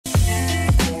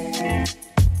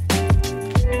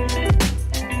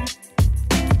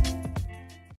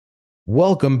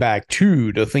Welcome back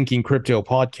to the Thinking Crypto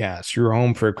podcast, your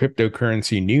home for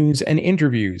cryptocurrency news and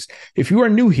interviews. If you are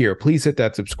new here, please hit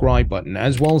that subscribe button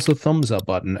as well as the thumbs up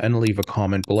button and leave a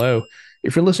comment below.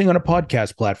 If you're listening on a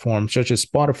podcast platform such as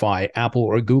Spotify, Apple,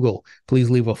 or Google, please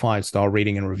leave a 5-star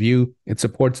rating and review. It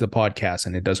supports the podcast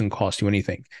and it doesn't cost you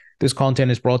anything. This content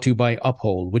is brought to you by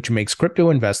Uphold, which makes crypto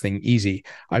investing easy.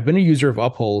 I've been a user of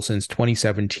Uphold since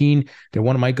 2017. They're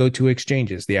one of my go-to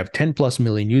exchanges. They have 10 plus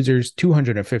million users,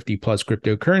 250 plus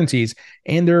cryptocurrencies,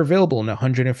 and they're available in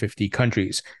 150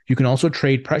 countries. You can also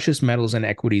trade precious metals and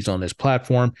equities on this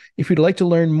platform. If you'd like to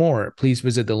learn more, please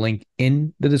visit the link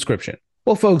in the description.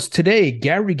 Well, folks, today,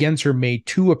 Gary Gensler made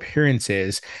 2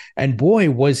 appearances, and boy,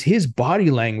 was his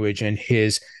body language and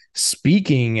his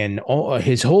speaking and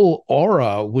his whole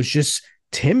aura was just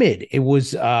timid. It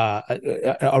was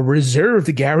a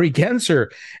reserved Gary Gensler.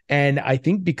 And I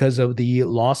think because of the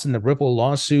loss in the Ripple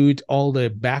lawsuit, all the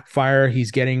backfire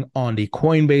he's getting on the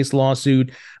Coinbase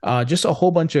lawsuit, just a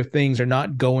whole bunch of things are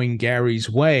not going Gary's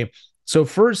way. So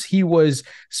first, he was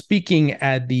speaking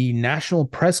at the National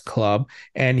Press Club,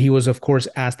 and he was, of course,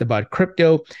 asked about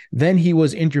crypto. Then he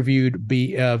was interviewed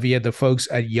via the folks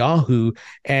at Yahoo,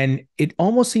 and it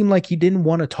almost seemed like he didn't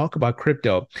want to talk about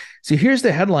crypto. So here's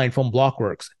the headline from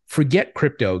Blockworks. Forget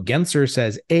crypto. Gensler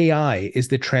says AI is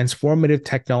the transformative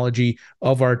technology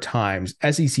of our times.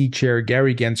 SEC Chair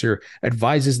Gary Gensler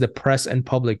advises the press and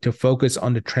public to focus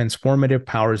on the transformative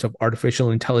powers of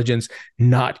artificial intelligence,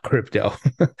 not crypto.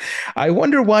 I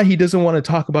wonder why he doesn't want to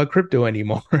talk about crypto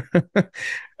anymore.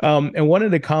 And one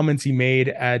of the comments he made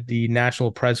at the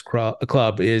National Press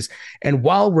Club is, and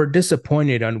while we're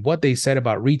disappointed on what they said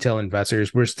about retail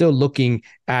investors, we're still looking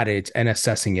at it and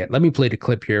assessing it. Let me play the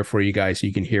clip here for you guys so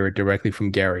you can hear it directly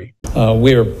from Gary.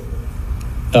 We're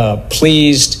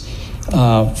pleased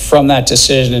from that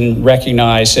decision,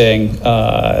 recognizing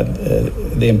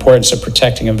the importance of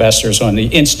protecting investors on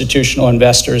the institutional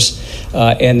investors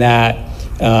in that,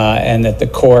 and that the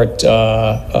court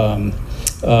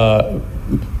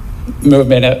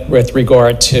movement with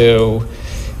regard to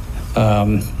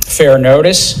fair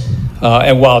notice,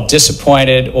 and while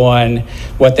disappointed on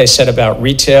what they said about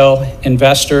retail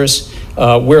investors,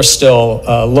 we're still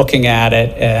looking at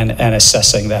it and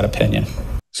assessing that opinion.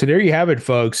 So there you have it,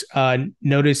 folks.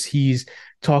 Notice he's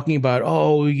talking about,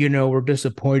 we're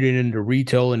disappointed in the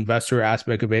retail investor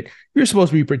aspect of it. You're supposed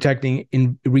to be protecting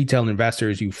retail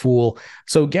investors, you fool.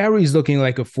 So Gary's looking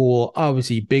like a fool.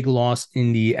 Obviously, big loss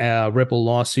in the Ripple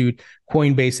lawsuit.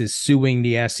 Coinbase is suing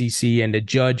the SEC, and the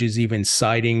judge is even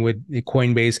siding with the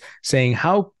Coinbase, saying,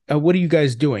 what are you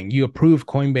guys doing? You approved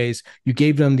Coinbase. You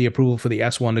gave them the approval for the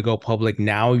S1 to go public.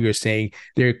 Now you're saying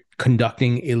they're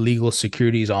conducting illegal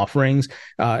securities offerings.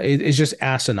 It's just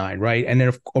asinine, right? And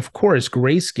then, of course,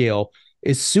 Grayscale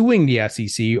is suing the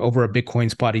SEC over a Bitcoin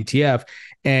spot ETF.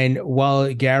 And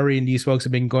while Gary and these folks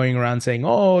have been going around saying,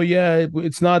 oh, yeah,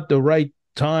 it's not the right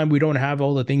time, we don't have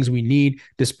all the things we need,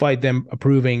 despite them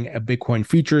approving a Bitcoin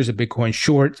futures, a Bitcoin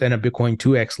short, and a Bitcoin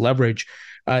 2x leverage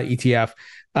ETF.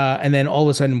 And then all of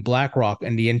a sudden, BlackRock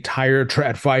and the entire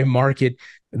TradFi market,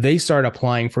 they start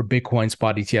applying for Bitcoin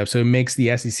spot ETF. So it makes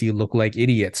the SEC look like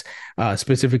idiots,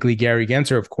 specifically Gary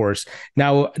Gensler, of course.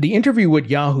 Now, the interview with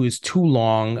Yahoo is too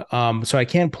long, so I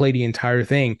can't play the entire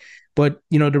thing. But,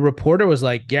 the reporter was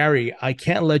like, Gary, I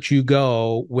can't let you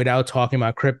go without talking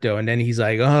about crypto. And then he's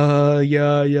like,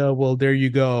 yeah, well, there you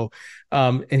go.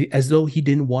 And as though he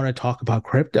didn't want to talk about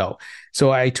crypto.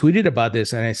 So I tweeted about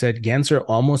this and I said, Gensler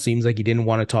almost seems like he didn't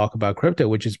want to talk about crypto,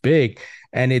 which is big.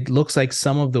 And it looks like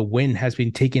some of the wind has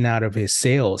been taken out of his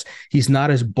sails. He's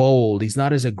not as bold. He's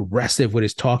not as aggressive with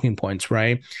his talking points,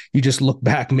 right? You just look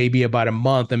back maybe about a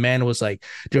month, the man was like,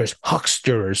 there's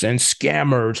hucksters and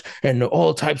scammers and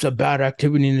all types of bad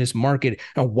activity in this market.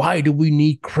 And why do we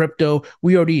need crypto?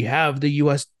 We already have the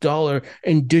US dollar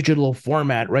in digital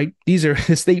format, right? These are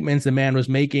the statements the man was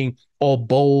making, all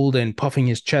bold and puffing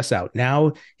his chest out.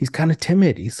 Now he's kind of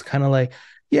timid. He's kind of like,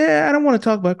 yeah, I don't want to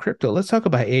talk about crypto. Let's talk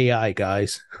about AI,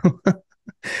 guys.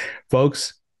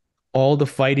 Folks, all the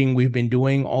fighting we've been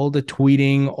doing, all the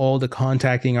tweeting, all the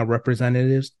contacting our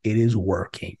representatives, it is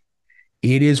working.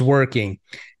 It is working.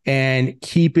 And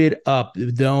keep it up.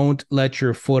 Don't let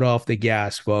your foot off the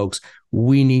gas, folks.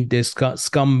 We need this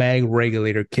scumbag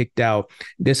regulator kicked out.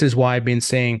 This is why I've been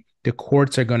saying the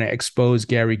courts are going to expose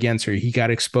Gary Gensler. He got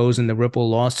exposed in the Ripple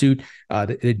lawsuit.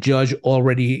 The judge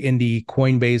already in the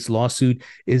Coinbase lawsuit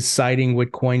is siding with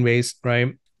Coinbase,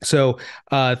 right? So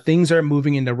things are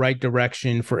moving in the right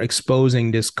direction for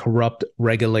exposing this corrupt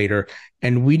regulator,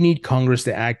 and we need Congress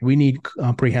to act. We need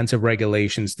comprehensive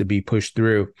regulations to be pushed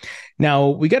through. Now,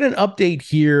 we got an update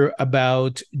here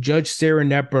about Judge Sarah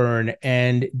Netburn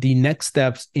and the next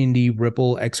steps in the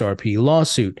Ripple XRP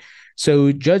lawsuit.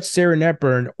 So Judge Sarah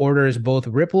Netburn orders both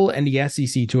Ripple and the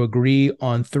SEC to agree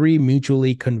on 3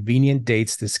 mutually convenient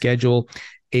dates to schedule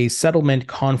a settlement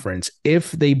conference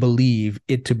if they believe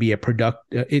it to be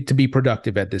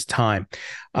productive at this time.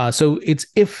 So it's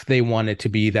if they want it to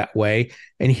be that way.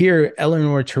 And here,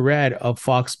 Eleanor Terrett of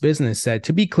Fox Business said,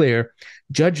 to be clear,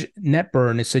 Judge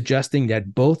Netburn is suggesting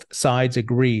that both sides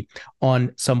agree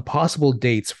on some possible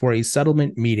dates for a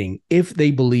settlement meeting if they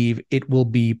believe it will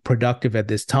be productive at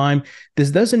this time.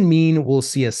 This doesn't mean we'll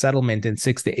see a settlement in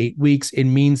 6 to 8 weeks. It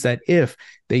means that if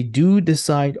they do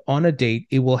decide on a date,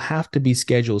 it will have to be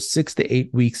scheduled 6 to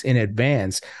 8 weeks in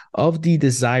advance of the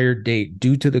desired date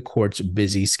due to the court's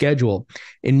busy schedule.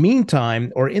 In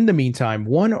the meantime,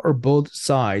 one or both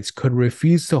sides could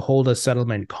refuse to hold a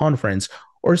settlement conference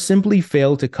or simply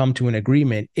fail to come to an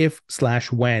agreement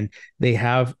if/when they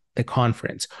have the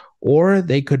conference, or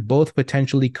they could both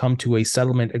potentially come to a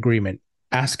settlement agreement,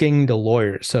 asking the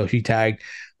lawyers. So she tagged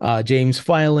James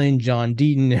Filan, John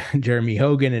Deaton, Jeremy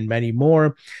Hogan, and many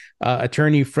more.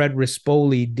 Attorney Fred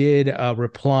Rispoli did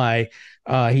reply.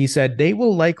 He said they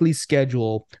will likely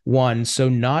schedule one so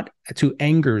not to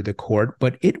anger the court,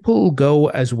 but it will go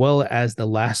as well as the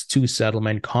last 2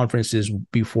 settlement conferences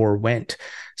before went.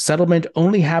 Settlement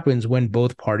only happens when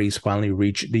both parties finally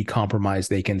reach the compromise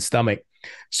they can stomach.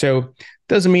 So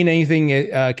doesn't mean anything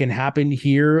can happen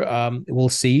here. We'll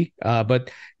see.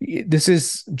 But this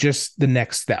is just the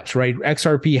next steps, right?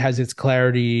 XRP has its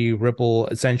clarity. Ripple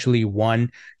essentially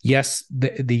won. Yes,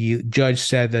 the judge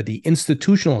said that the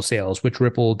institutional sales, which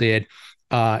Ripple did,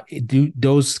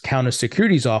 those count as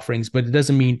securities offerings, but it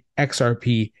doesn't mean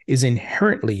XRP is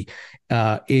inherently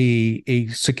a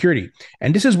security.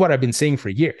 And this is what I've been saying for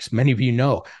years. Many of you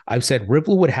know, I've said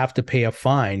Ripple would have to pay a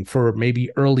fine for maybe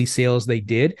early sales they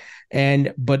did,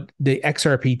 but the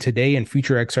XRP today and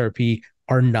future XRP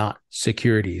are not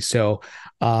securities. So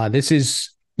this is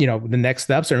the next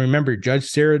steps. And remember, Judge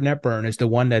Sarah Netburn is the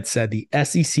one that said the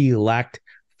SEC lacked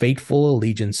faithful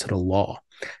allegiance to the law.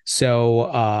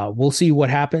 So we'll see what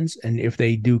happens and if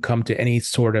they do come to any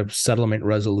sort of settlement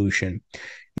resolution.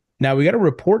 Now, we got a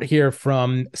report here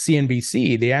from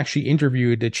CNBC. They actually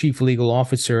interviewed the chief legal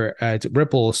officer at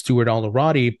Ripple, Stuart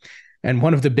Alderoty. And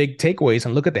one of the big takeaways,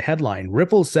 and look at the headline,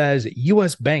 Ripple says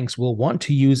U.S. banks will want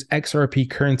to use XRP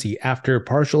currency after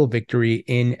partial victory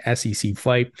in SEC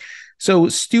fight. So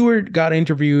Stewart got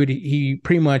interviewed. He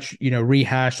pretty much,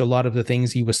 rehashed a lot of the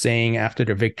things he was saying after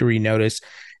the victory notice.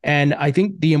 And I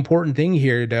think the important thing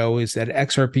here, though, is that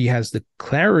XRP has the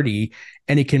clarity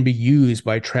and it can be used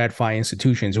by TradFi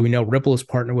institutions. We know Ripple is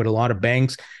partnered with a lot of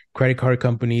banks, credit card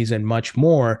companies, and much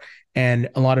more. And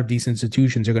a lot of these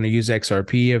institutions are going to use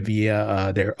XRP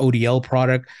via their ODL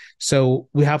product. So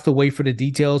we have to wait for the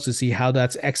details to see how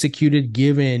that's executed,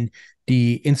 given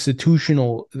the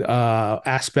institutional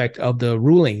aspect of the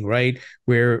ruling, right?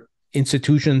 Where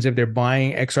institutions, if they're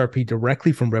buying XRP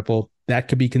directly from Ripple, that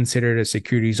could be considered a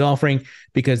securities offering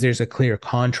because there's a clear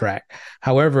contract.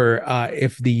 However,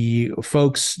 if the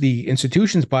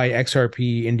institutions buy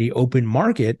XRP in the open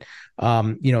market,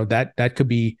 that could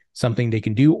be something they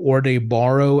can do, or they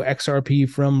borrow XRP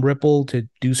from Ripple to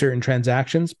do certain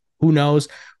transactions. Who knows?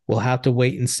 We'll have to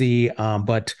wait and see.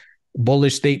 But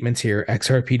bullish statements here,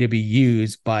 XRP to be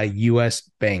used by U.S.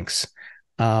 banks.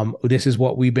 This is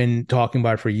what we've been talking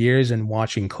about for years and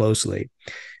watching closely.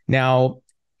 Now,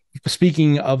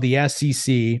 speaking of the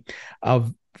SEC,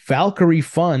 Valkyrie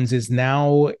Funds is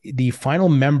now the final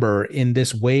member in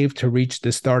this wave to reach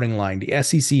the starting line. The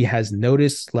SEC has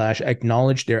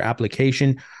noticed/acknowledged their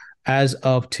application as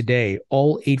of today.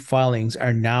 All 8 filings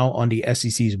are now on the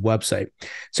SEC's website.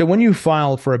 So when you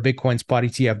file for a Bitcoin spot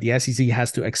ETF, the SEC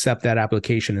has to accept that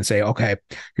application and say, okay,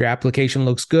 your application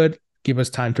looks good. Give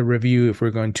us time to review if we're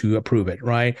going to approve it,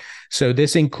 right? So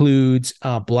this includes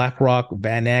BlackRock,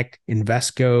 VanEck,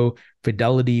 Invesco,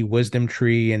 Fidelity, Wisdom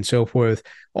Tree, and so forth.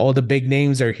 All the big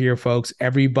names are here, folks.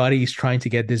 Everybody's trying to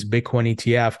get this Bitcoin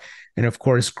ETF. And of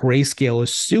course, Grayscale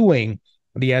is suing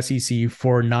the SEC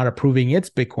for not approving its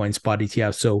Bitcoin spot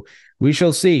ETF. So we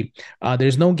shall see.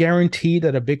 There's no guarantee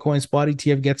that a Bitcoin spot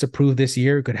ETF gets approved this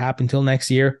year. It could happen till next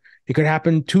year. It could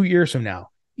happen 2 years from now.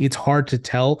 It's hard to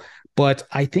tell. But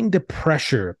I think the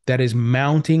pressure that is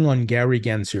mounting on Gary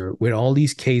Gensler with all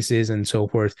these cases and so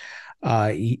forth,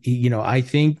 I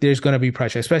think there's going to be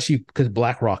pressure, especially because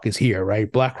BlackRock is here,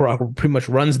 right? BlackRock pretty much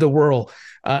runs the world,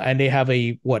 and they have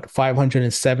a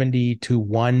 570 to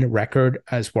 1 record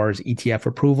as far as ETF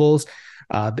approvals.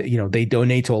 They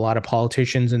donate to a lot of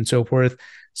politicians and so forth.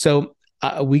 So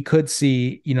we could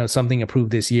see, something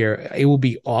approved this year. It will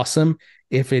be awesome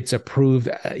if it's approved,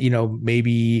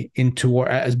 maybe into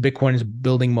as Bitcoin is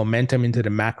building momentum into the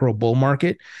macro bull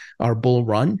market or bull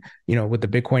run, with the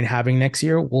Bitcoin halving next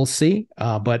year, we'll see.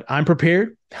 But I'm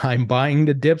prepared. I'm buying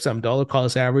the dips. I'm dollar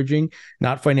cost averaging,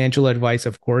 not financial advice,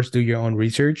 of course. Do your own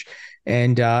research.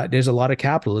 And there's a lot of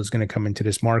capital that's going to come into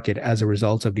this market as a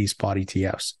result of these spot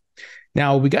ETFs.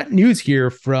 Now, we got news here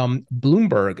from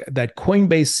Bloomberg that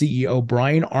Coinbase CEO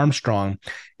Brian Armstrong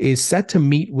is set to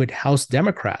meet with House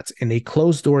Democrats in a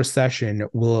closed-door session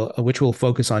which will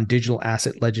focus on digital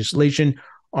asset legislation.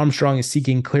 Armstrong is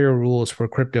seeking clearer rules for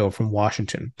crypto from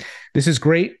Washington. This is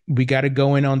great. We got to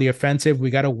go in on the offensive.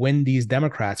 We got to win these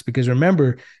Democrats because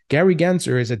remember, Gary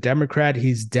Gensler is a Democrat.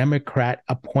 He's Democrat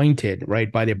appointed, right,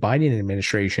 by the Biden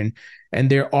administration. And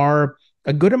there are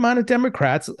a good amount of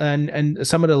Democrats and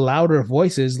some of the louder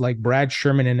voices like Brad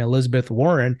Sherman and Elizabeth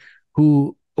Warren,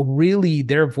 who really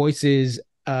their voices,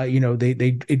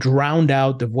 they drowned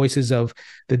out the voices of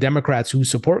the Democrats who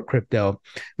support crypto,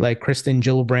 like Kristen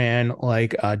Gillibrand,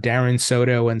 like Darren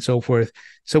Soto, and so forth.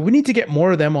 So we need to get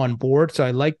more of them on board. So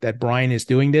I like that Brian is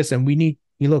doing this, and we need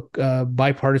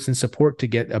bipartisan support to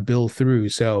get a bill through.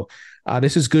 So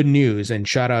this is good news, and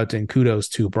shout out and kudos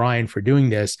to Brian for doing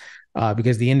this.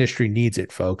 Because the industry needs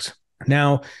it, folks.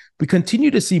 Now, we continue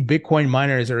to see Bitcoin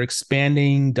miners are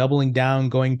expanding, doubling down,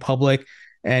 going public,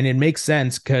 and it makes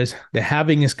sense because the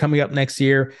halving is coming up next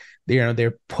year.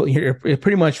 They're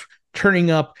pretty much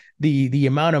turning up the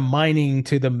amount of mining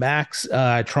to the max,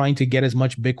 trying to get as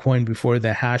much Bitcoin before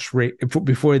the hash rate,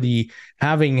 before the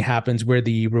halving happens, where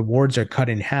the rewards are cut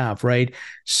in half, right?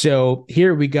 So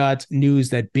here we got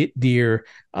news that BitDeer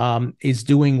is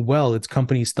doing well. Its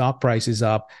company stock price is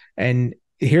up. And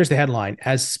here's the headline.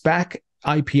 As SPAC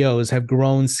IPOs have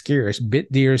grown scarce,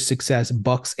 BitDeer's success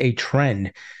bucks a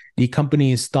trend. The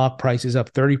company's stock price is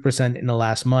up 30% in the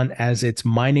last month as its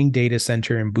mining data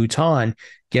center in Bhutan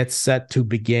gets set to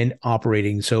begin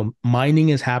operating. So mining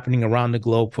is happening around the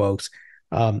globe, folks.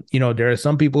 There are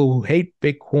some people who hate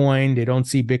Bitcoin. They don't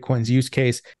see Bitcoin's use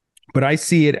case, but I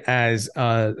see it as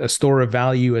a store of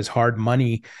value, as hard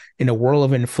money in a world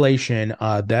of inflation.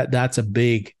 That's a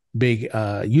big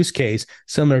use case,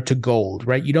 similar to gold,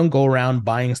 right? You don't go around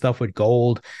buying stuff with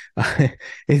gold.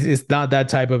 It's not that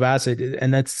type of asset.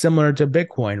 And that's similar to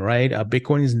Bitcoin, right?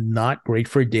 Bitcoin is not great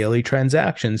for daily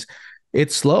transactions.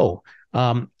 It's slow.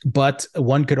 But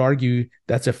one could argue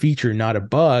that's a feature, not a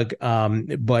bug.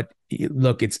 But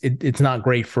look, it's not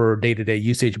great for day-to-day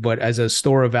usage, but as a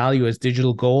store of value, as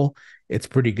digital gold, it's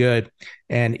pretty good.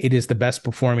 And it is the best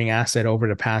performing asset over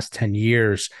the past 10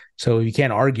 years. So you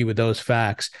can't argue with those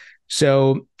facts.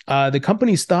 So the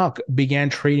company's stock began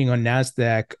trading on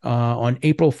NASDAQ on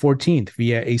April 14th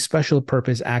via a special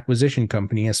purpose acquisition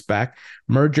company, a SPAC,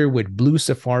 merger with Blue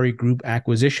Safari Group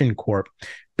Acquisition Corp.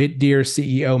 BitDeer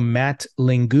CEO Matt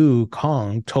Lingu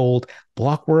Kong told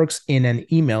Blockworks in an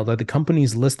email that the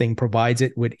company's listing provides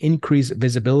it with increased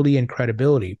visibility and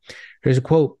credibility. Here's a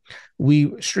quote.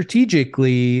 We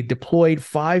strategically deployed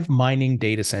 5 mining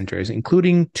data centers,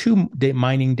 including 2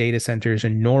 mining data centers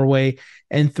in Norway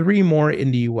and 3 more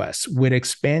in the US, with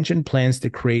expansion plans to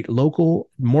create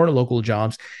more local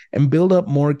jobs and build up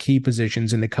more key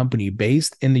positions in the company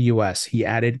based in the US. He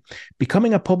added,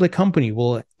 becoming a public company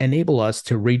will enable us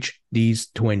to reach these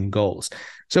twin goals.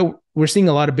 So we're seeing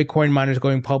a lot of Bitcoin miners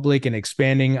going public and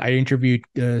expanding. I interviewed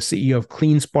the CEO of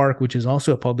CleanSpark, which is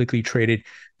also a publicly traded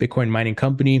Bitcoin mining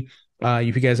company.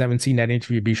 If you guys haven't seen that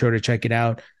interview, be sure to check it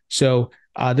out. So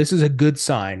this is a good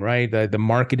sign, right? The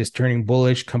market is turning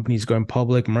bullish, companies going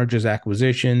public, mergers,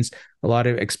 acquisitions, a lot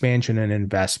of expansion and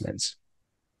investments.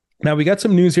 Now, we got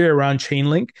some news here around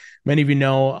Chainlink. Many of you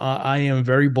know I am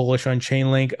very bullish on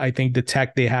Chainlink. I think the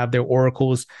tech they have, their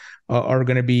oracles, are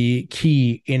going to be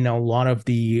key in a lot of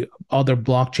the other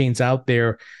blockchains out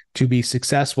there to be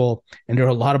successful. And there are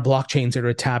a lot of blockchains that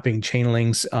are tapping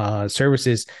Chainlink's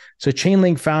services. So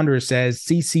Chainlink founder says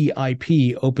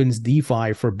CCIP opens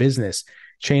DeFi for business.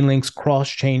 Chainlink's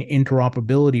cross-chain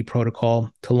interoperability protocol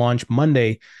to launch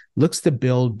Monday looks to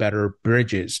build better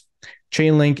bridges.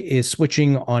 Chainlink is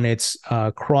switching on its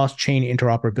cross-chain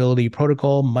interoperability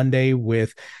protocol Monday,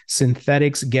 with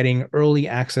Synthetics getting early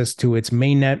access to its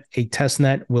mainnet. A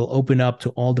testnet will open up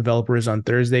to all developers on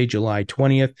Thursday, July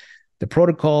 20th. The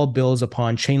protocol builds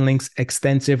upon Chainlink's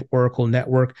extensive Oracle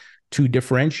network to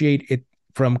differentiate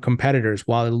from competitors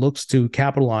while it looks to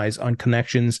capitalize on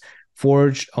connections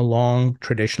forged along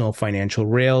traditional financial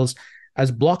rails.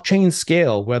 As blockchains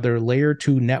scale, whether layer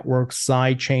 2 networks,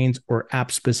 side chains, or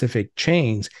app-specific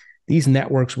chains, these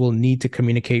networks will need to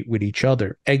communicate with each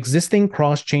other. Existing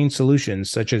cross-chain solutions,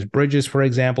 such as bridges, for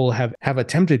example, have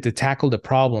attempted to tackle the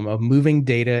problem of moving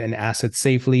data and assets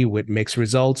safely with mixed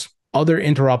results. Other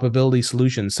interoperability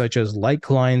solutions, such as light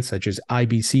clients, such as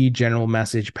IBC, general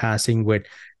message passing with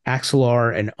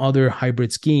Axelar, and other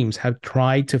hybrid schemes, have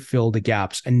tried to fill the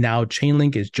gaps, and now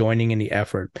Chainlink is joining in the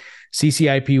effort.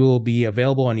 CCIP will be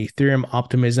available on Ethereum,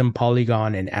 Optimism,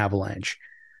 Polygon, and Avalanche.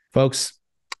 Folks,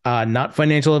 not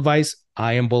financial advice.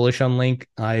 I am bullish on Link.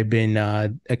 I've been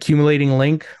accumulating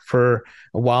Link for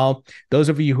a while. Those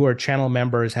of you who are channel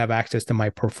members have access to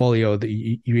my portfolio.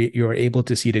 You're able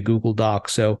to see the Google Doc.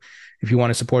 So if you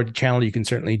want to support the channel, you can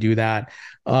certainly do that.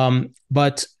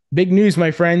 But big news,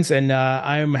 my friends, and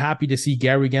I'm happy to see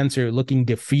Gary Gensler looking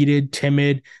defeated,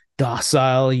 timid,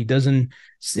 docile. He doesn't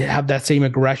have that same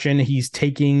aggression. He's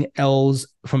taking L's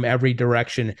from every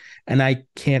direction, and I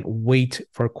can't wait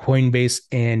for Coinbase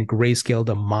and Grayscale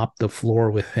to mop the floor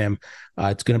with him.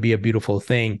 It's going to be a beautiful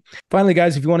thing. Finally,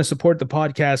 guys, if you want to support the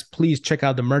podcast, please check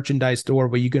out the merchandise store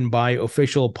where you can buy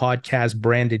official podcast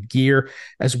branded gear,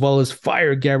 as well as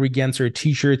Fire Gary Gensler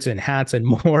t-shirts and hats and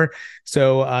more.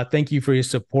 So thank you for your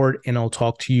support, and I'll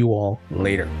talk to you all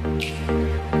later.